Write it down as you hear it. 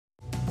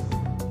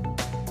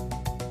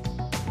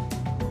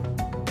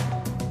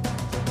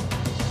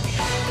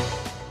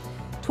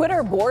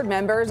Twitter board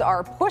members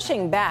are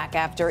pushing back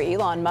after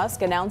Elon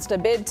Musk announced a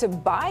bid to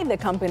buy the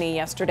company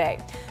yesterday.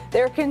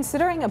 They're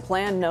considering a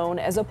plan known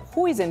as a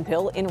poison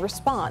pill in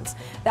response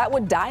that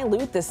would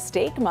dilute the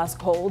stake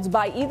Musk holds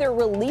by either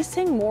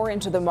releasing more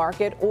into the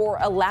market or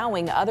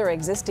allowing other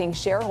existing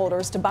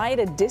shareholders to buy at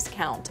a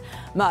discount.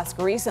 Musk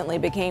recently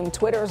became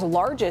Twitter's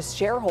largest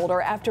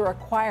shareholder after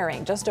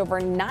acquiring just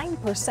over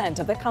 9%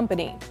 of the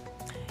company.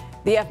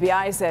 The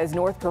FBI says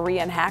North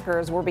Korean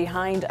hackers were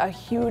behind a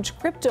huge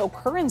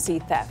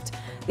cryptocurrency theft.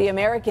 The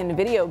American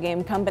video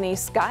game company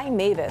Sky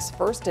Mavis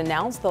first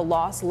announced the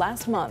loss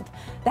last month.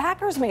 The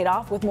hackers made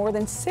off with more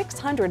than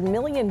 $600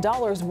 million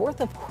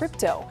worth of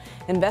crypto.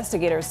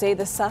 Investigators say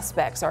the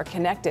suspects are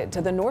connected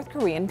to the North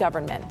Korean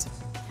government.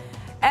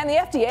 And the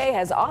FDA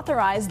has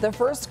authorized the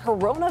first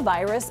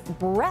coronavirus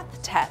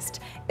breath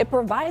test. It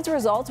provides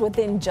results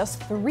within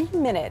just 3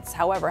 minutes.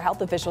 However,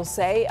 health officials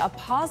say a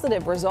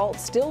positive result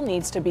still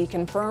needs to be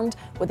confirmed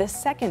with a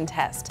second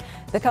test.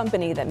 The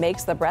company that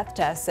makes the breath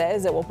test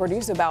says it will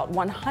produce about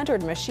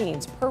 100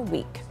 machines per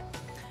week.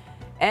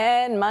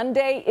 And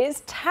Monday is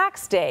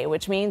tax day,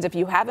 which means if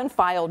you haven't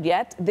filed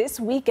yet,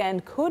 this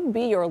weekend could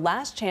be your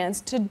last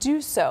chance to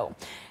do so.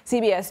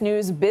 CBS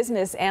News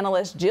business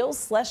analyst Jill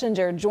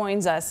Schlesinger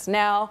joins us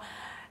now.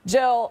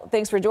 Jill,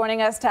 thanks for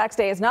joining us. Tax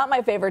day is not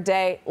my favorite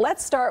day.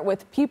 Let's start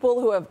with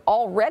people who have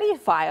already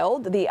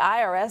filed. The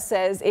IRS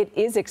says it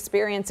is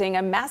experiencing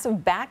a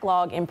massive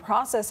backlog in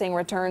processing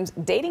returns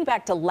dating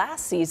back to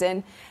last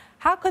season.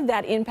 How could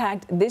that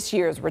impact this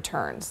year's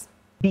returns?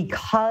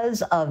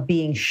 Because of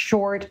being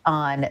short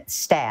on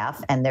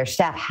staff, and their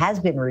staff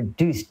has been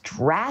reduced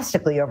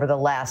drastically over the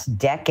last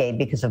decade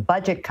because of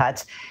budget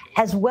cuts,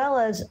 as well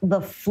as the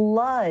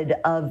flood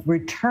of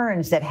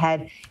returns that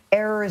had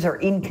errors or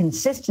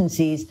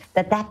inconsistencies,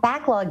 that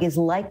backlog is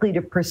likely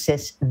to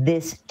persist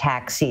this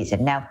tax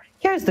season. Now,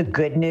 here's the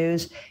good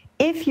news.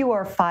 If you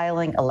are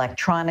filing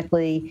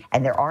electronically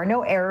and there are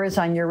no errors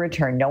on your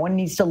return, no one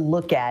needs to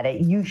look at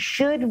it, you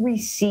should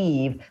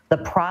receive the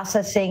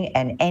processing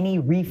and any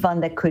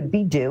refund that could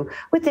be due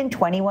within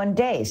 21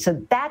 days.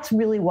 So that's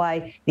really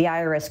why the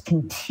IRS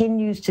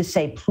continues to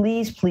say,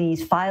 please,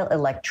 please file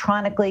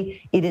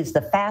electronically. It is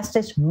the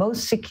fastest,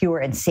 most secure,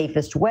 and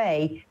safest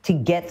way to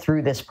get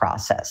through this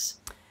process.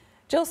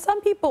 Jill,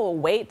 some people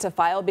wait to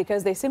file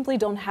because they simply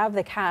don't have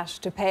the cash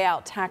to pay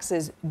out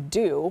taxes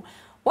due.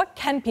 What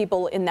can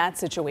people in that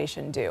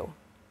situation do?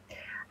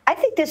 I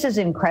think this is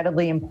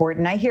incredibly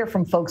important. I hear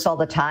from folks all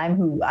the time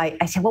who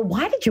I say, well,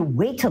 why did you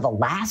wait till the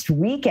last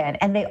weekend?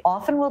 And they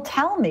often will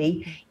tell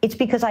me it's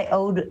because I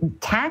owed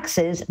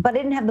taxes, but I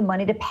didn't have the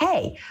money to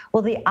pay.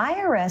 Well, the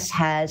IRS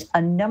has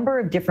a number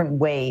of different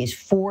ways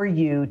for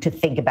you to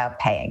think about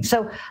paying.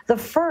 So the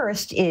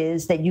first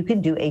is that you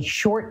can do a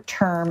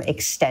short-term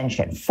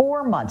extension,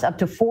 4 months, up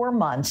to 4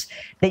 months,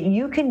 that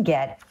you can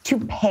get to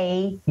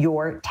pay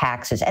your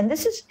taxes. And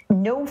this is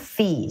no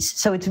fees.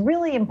 So it's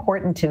really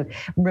important to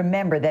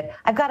remember that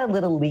I've got a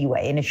little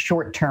leeway in a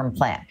short-term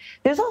plan.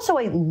 There's also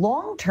a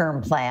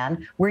long-term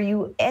plan where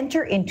you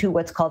enter into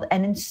what's called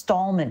an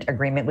installment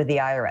agreement with the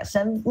IRS.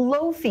 And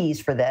low fees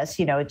for this,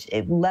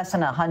 it's less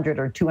than $100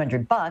 or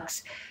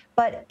 $200,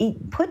 but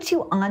it puts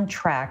you on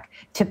track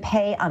to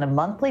pay on a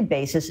monthly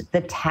basis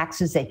the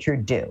taxes that you're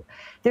due.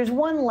 There's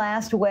one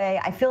last way.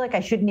 I feel like I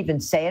shouldn't even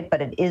say it,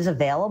 but it is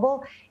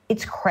available.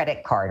 It's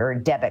credit card or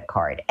a debit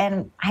card.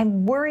 And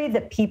I'm worried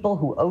that people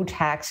who owe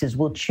taxes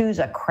will choose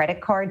a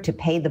credit card to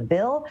pay the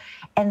bill.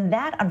 And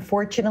that,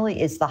 unfortunately,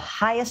 is the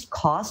highest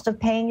cost of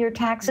paying your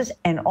taxes.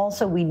 And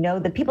also, we know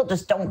that people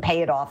just don't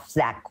pay it off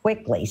that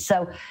quickly.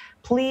 So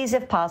please,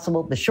 if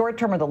possible, the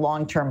short-term or the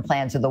long-term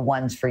plans are the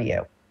ones for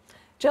you.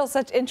 Jill,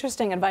 such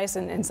interesting advice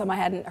and some I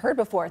hadn't heard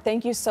before.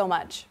 Thank you so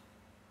much.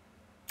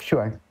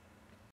 Sure.